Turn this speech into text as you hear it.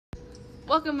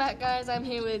Welcome back, guys. I'm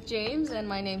here with James, and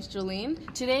my name's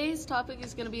Jolene. Today's topic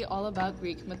is going to be all about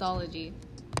Greek mythology.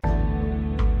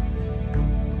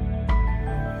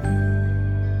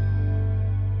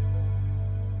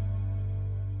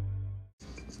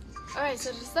 Alright,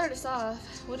 so to start us off,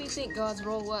 what do you think God's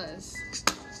role was?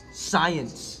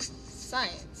 Science.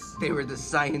 Science. They were the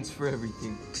science for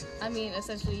everything. I mean,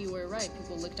 essentially you were right.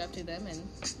 People looked up to them and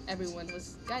everyone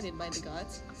was guided by the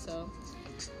gods. So,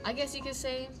 I guess you could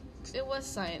say it was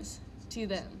science to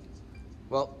them.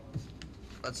 Well,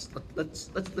 let's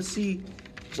see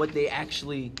what they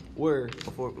actually were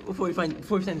before we find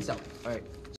this out. All right.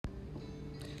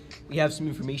 We have some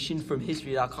information from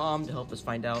history.com to help us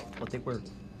find out what they were.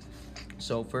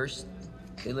 So first,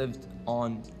 they lived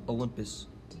on Olympus.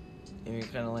 And you're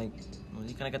kind of like, well,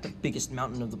 you kind of got the biggest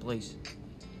mountain of the place.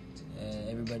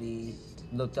 Everybody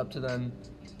looked up to them.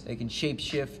 They can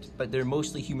shapeshift, but they're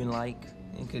mostly human-like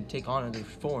and could take on other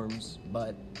forms,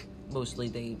 but mostly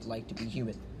they like to be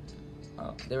human.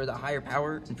 They were the higher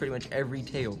power in pretty much every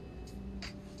tale.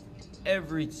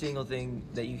 Every single thing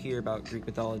that you hear about Greek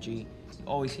mythology, you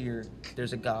always hear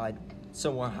there's a god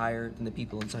somewhat higher than the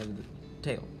people inside of the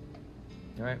tale.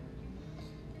 All right?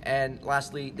 And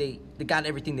lastly, they got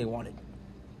everything they wanted.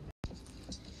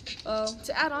 Well,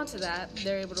 to add on to that,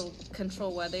 they're able to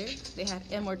control weather. They had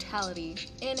immortality,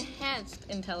 enhanced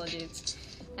intelligence,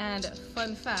 and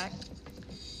fun fact,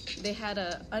 they had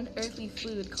an unearthly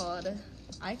fluid called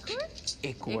ichor?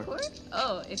 Ichor.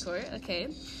 Oh, ichor, okay.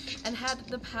 And had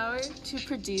the power to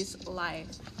produce life.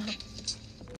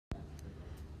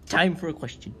 Time for a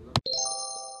question.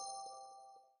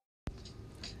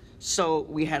 So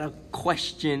we had a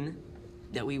question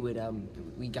that we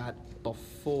got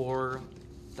before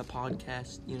the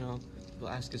podcast. They'll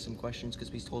ask us some questions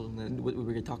because we told them what we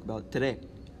were going to talk about today.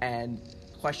 And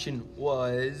the question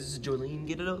was, Jolene,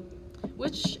 get it up.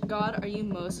 Which god are you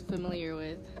most familiar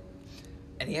with?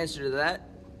 And the answer to that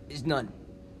is none,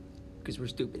 because we're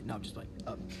stupid. No, I'm just like,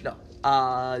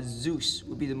 no. Zeus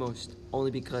would be the most, only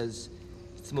because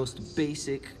it's the most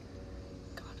basic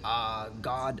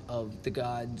god of the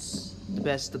gods, the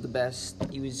best of the best.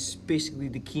 He was basically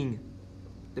the king,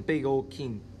 the big old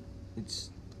king.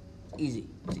 It's easy.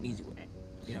 It's an easy one,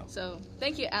 So,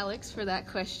 thank you, Alex, for that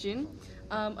question.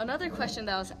 Another question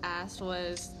that was asked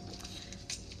was,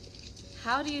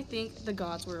 how do you think the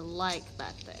gods were like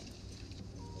back then?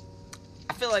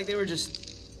 I feel like they were just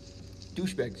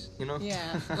douchebags,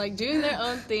 Yeah, like doing their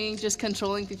own thing, just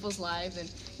controlling people's lives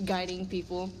and guiding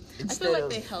people. I feel like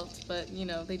they helped, but,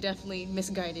 they definitely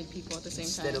misguided people at the same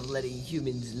time. Instead of letting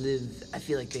humans live, I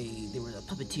feel like they were the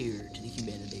puppeteer to the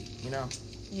humanity,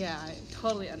 Yeah, I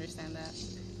totally understand that.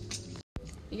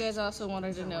 You guys also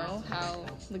wanted to know how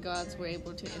the gods were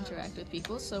able to interact with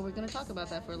people, so we're going to talk about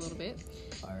that for a little bit.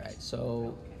 Alright,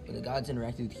 so when the gods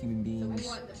interacted with human beings,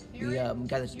 we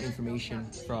gathered some information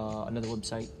from another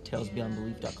website,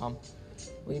 talesbeyondbelief.com.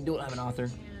 We don't have an author.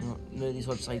 None of these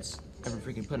websites ever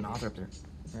freaking put an author up there.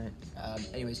 Right?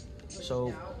 Anyways,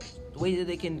 so the way that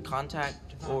they can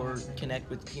contact or connect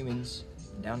with humans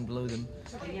down below them,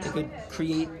 they could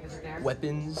create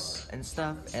weapons and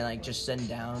stuff and just send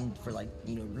down for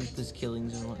ruthless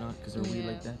killings and whatnot, because they're weird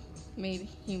like that. Made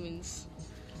humans.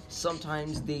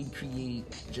 Sometimes they'd create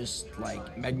just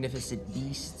magnificent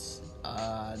beasts.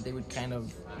 They would kind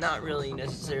of not really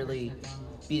necessarily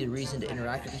be the reason to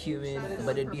interact with a human,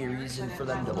 but it'd be a reason for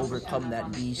them to overcome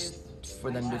that beast,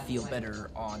 for them to feel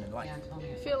better on in life.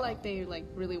 I feel like they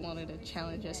really wanted to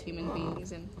challenge us human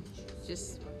beings and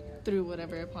just threw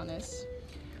whatever upon us.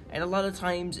 And a lot of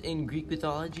times in Greek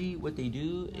mythology, what they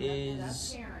do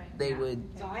is they would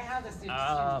So I have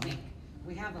the link.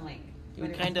 We have the link. They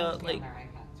would kind of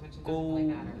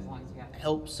go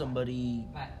help somebody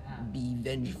be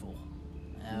vengeful,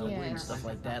 weird stuff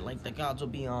like that. Like the gods will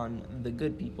be on the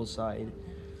good people's side,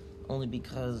 only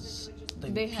because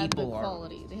they had the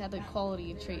quality. They had the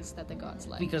quality traits that the gods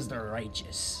like. Because they're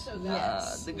righteous.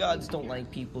 Yes. The gods don't like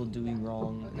people doing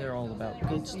wrong. They're all about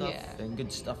good stuff and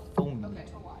good stuff only.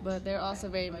 But they're also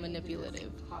very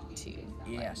manipulative too.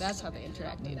 Yes. That's how they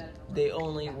interacted. They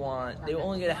only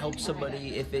gonna help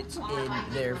somebody if it's in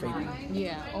their favor.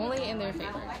 Yeah, only in their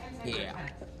favor. Yeah.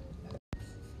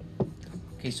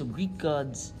 Okay, so Greek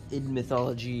gods in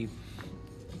mythology,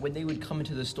 when they would come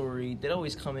into the story, they'd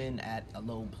always come in at a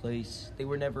low place. They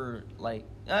were never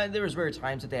there was rare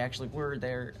times that they actually were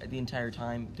there the entire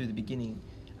time through the beginning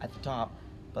at the top,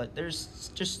 but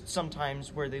there's just some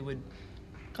times where they would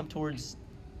come towards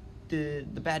the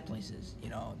bad places,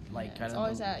 It's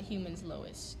always at humans'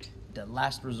 lowest. The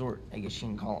last resort, I guess you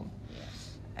can call them.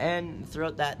 Yes. And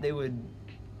throughout that, they would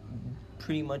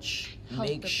pretty much Help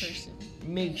the person.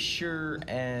 make sure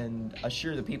and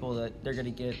assure the people that they're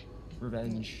gonna get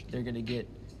revenge. They're gonna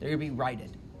be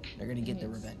righted. They're gonna get their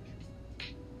Yes. revenge.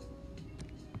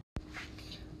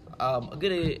 A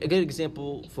good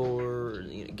example for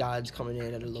gods coming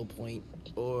in at a low point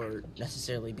or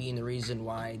necessarily being the reason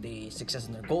why they success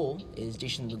in their goal is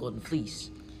Jason the Golden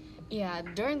Fleece. Yeah,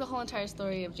 during the whole entire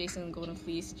story of Jason and the Golden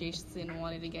Fleece, Jason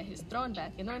wanted to get his throne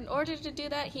back. And in order to do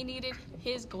that, he needed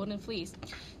his Golden Fleece.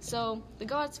 So the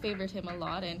gods favored him a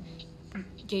lot and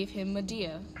gave him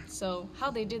Medea. So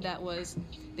how they did that was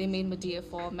they made Medea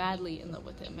fall madly in love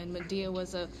with him. And Medea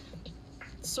was a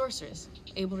sorceress,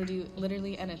 able to do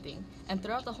literally anything. And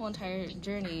throughout the whole entire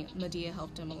journey, Medea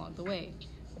helped him along the way.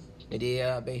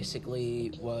 Medea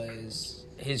basically was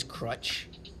his crutch,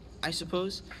 I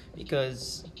suppose,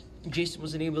 because Jason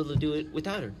wasn't able to do it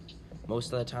without her.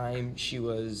 Most of the time, she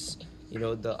was,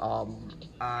 the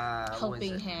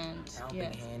Helping hand. helping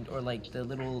Yes. hand, or like the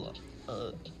little,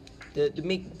 the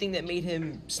thing that made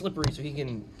him slippery, so he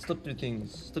can slip through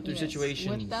Yes.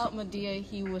 situations. Without Medea,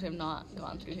 he would have not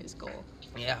gone through his goal.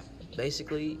 Yeah,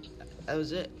 basically, that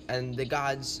was it. And the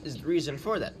gods is the reason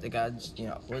for that. The gods,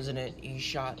 wasn't it? He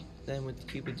shot them with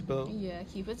Cupid's bow. Yeah,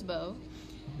 Cupid's bow.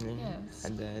 Mhm. Yes.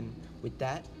 And then with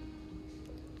that,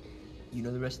 you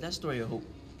know the rest of that story, I hope.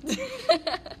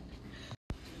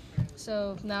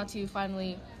 So now to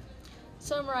finally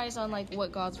summarize on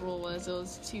what God's role was, it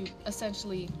was to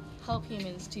essentially help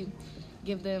humans, to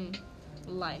give them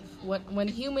life. When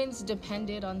humans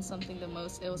depended on something the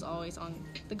most, it was always on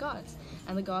the gods.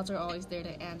 And the gods are always there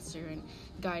to answer and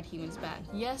guide humans back.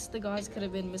 Yes, the gods could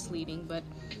have been misleading, but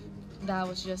that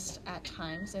was just at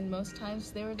times, and most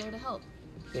times they were there to help.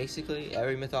 Basically,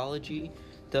 every mythology,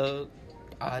 the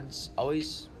gods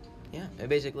always, they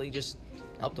basically just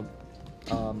helped them.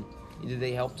 Either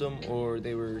they helped them or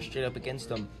they were straight up against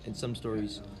them in some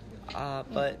stories.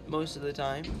 But most of the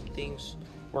time, things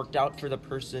worked out for the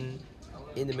person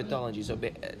in the mythology. So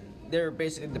they're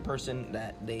basically the person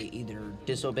that they either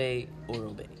disobey or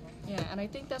obey. Yeah, and I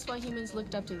think that's why humans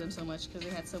looked up to them so much, because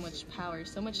they had so much power,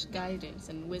 so much guidance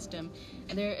and wisdom,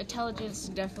 and their intelligence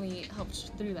definitely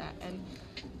helped through that. And,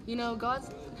 God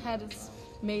had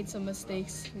made some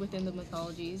mistakes within the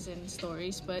mythologies and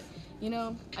stories, but,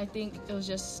 I think it was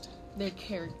just their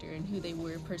character and who they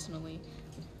were personally.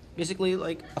 Basically,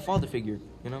 like a father figure,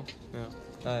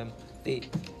 they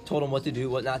told them what to do,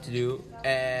 what not to do,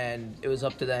 and it was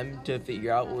up to them to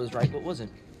figure out what was right, what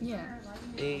wasn't. Yeah.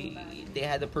 They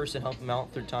had the person help them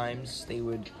out through times. They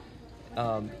would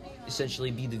essentially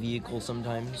be the vehicle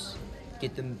sometimes,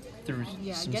 get them through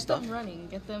some get stuff. them running,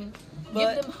 give them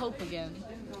hope again.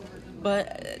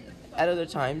 But at other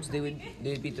times,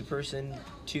 they'd be the person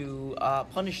to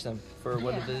punish them for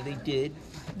whatever they did.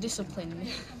 Discipline.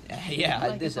 Yeah,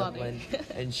 Like a discipline, father.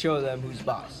 and show them who's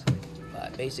boss.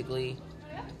 But basically,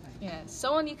 Yeah,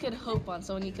 someone you could hope on,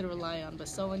 someone you could rely on, but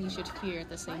someone you should fear at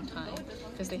the same time,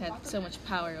 because they had so much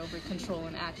power over control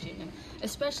and action, and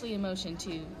especially emotion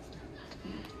too.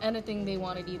 Anything they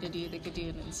wanted you to do, they could do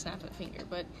it in a snap of a finger.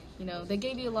 But they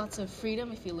gave you lots of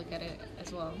freedom if you look at it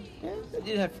as well. yeah, they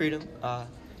did have freedom. Yeah,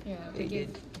 They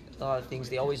did a lot of things.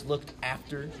 They always looked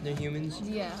after the humans.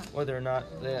 Yeah. Whether or not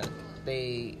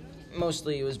they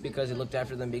mostly it was because they looked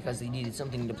after them because they needed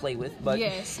something to play with. But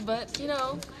Yes, but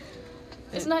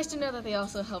it's nice to know that they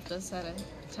also helped us at a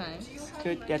time.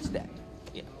 good, that's that.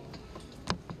 Yeah.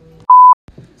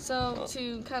 So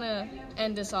to kind of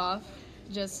end this off,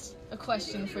 just a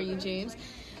question for you, James.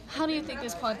 How do you think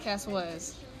this podcast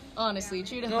was? Honestly,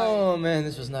 true to heart. Oh man,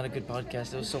 this was not a good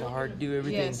podcast. It was so hard to do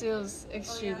everything. Yes, it was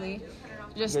extremely.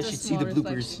 Just You guys a should see small the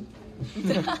bloopers.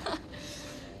 reflection.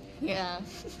 Yeah,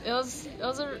 it was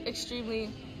an extremely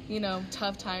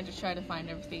tough time to try to find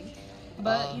everything,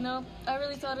 but I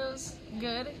really thought it was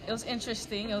good. It was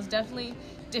interesting. It was definitely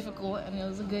difficult, and it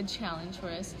was a good challenge for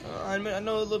us. I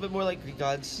know a little bit more like the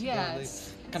gods. Yeah,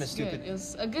 it's kind of it's good. stupid. It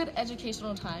was a good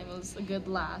educational time. It was a good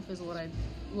laugh, is what I'd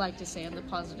like to say on the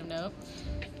positive note.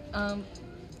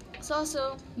 It's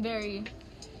also very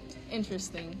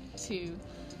interesting to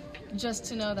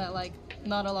know that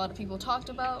not a lot of people talked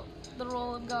about the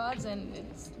role of gods, and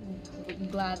I'm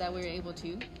glad that we were able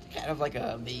to. Kind of like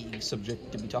a vague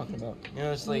subject to be talking about.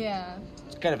 It's like Yeah,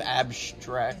 it's kind of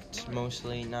abstract,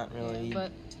 mostly, not really.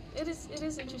 but it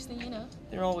is interesting,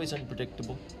 They're always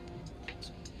unpredictable.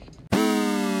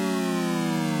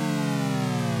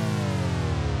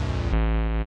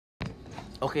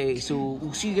 Okay, so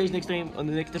we'll see you guys next time on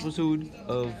the next episode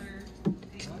of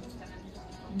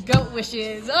Goat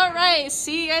wishes. All right,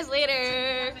 see you guys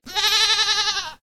later.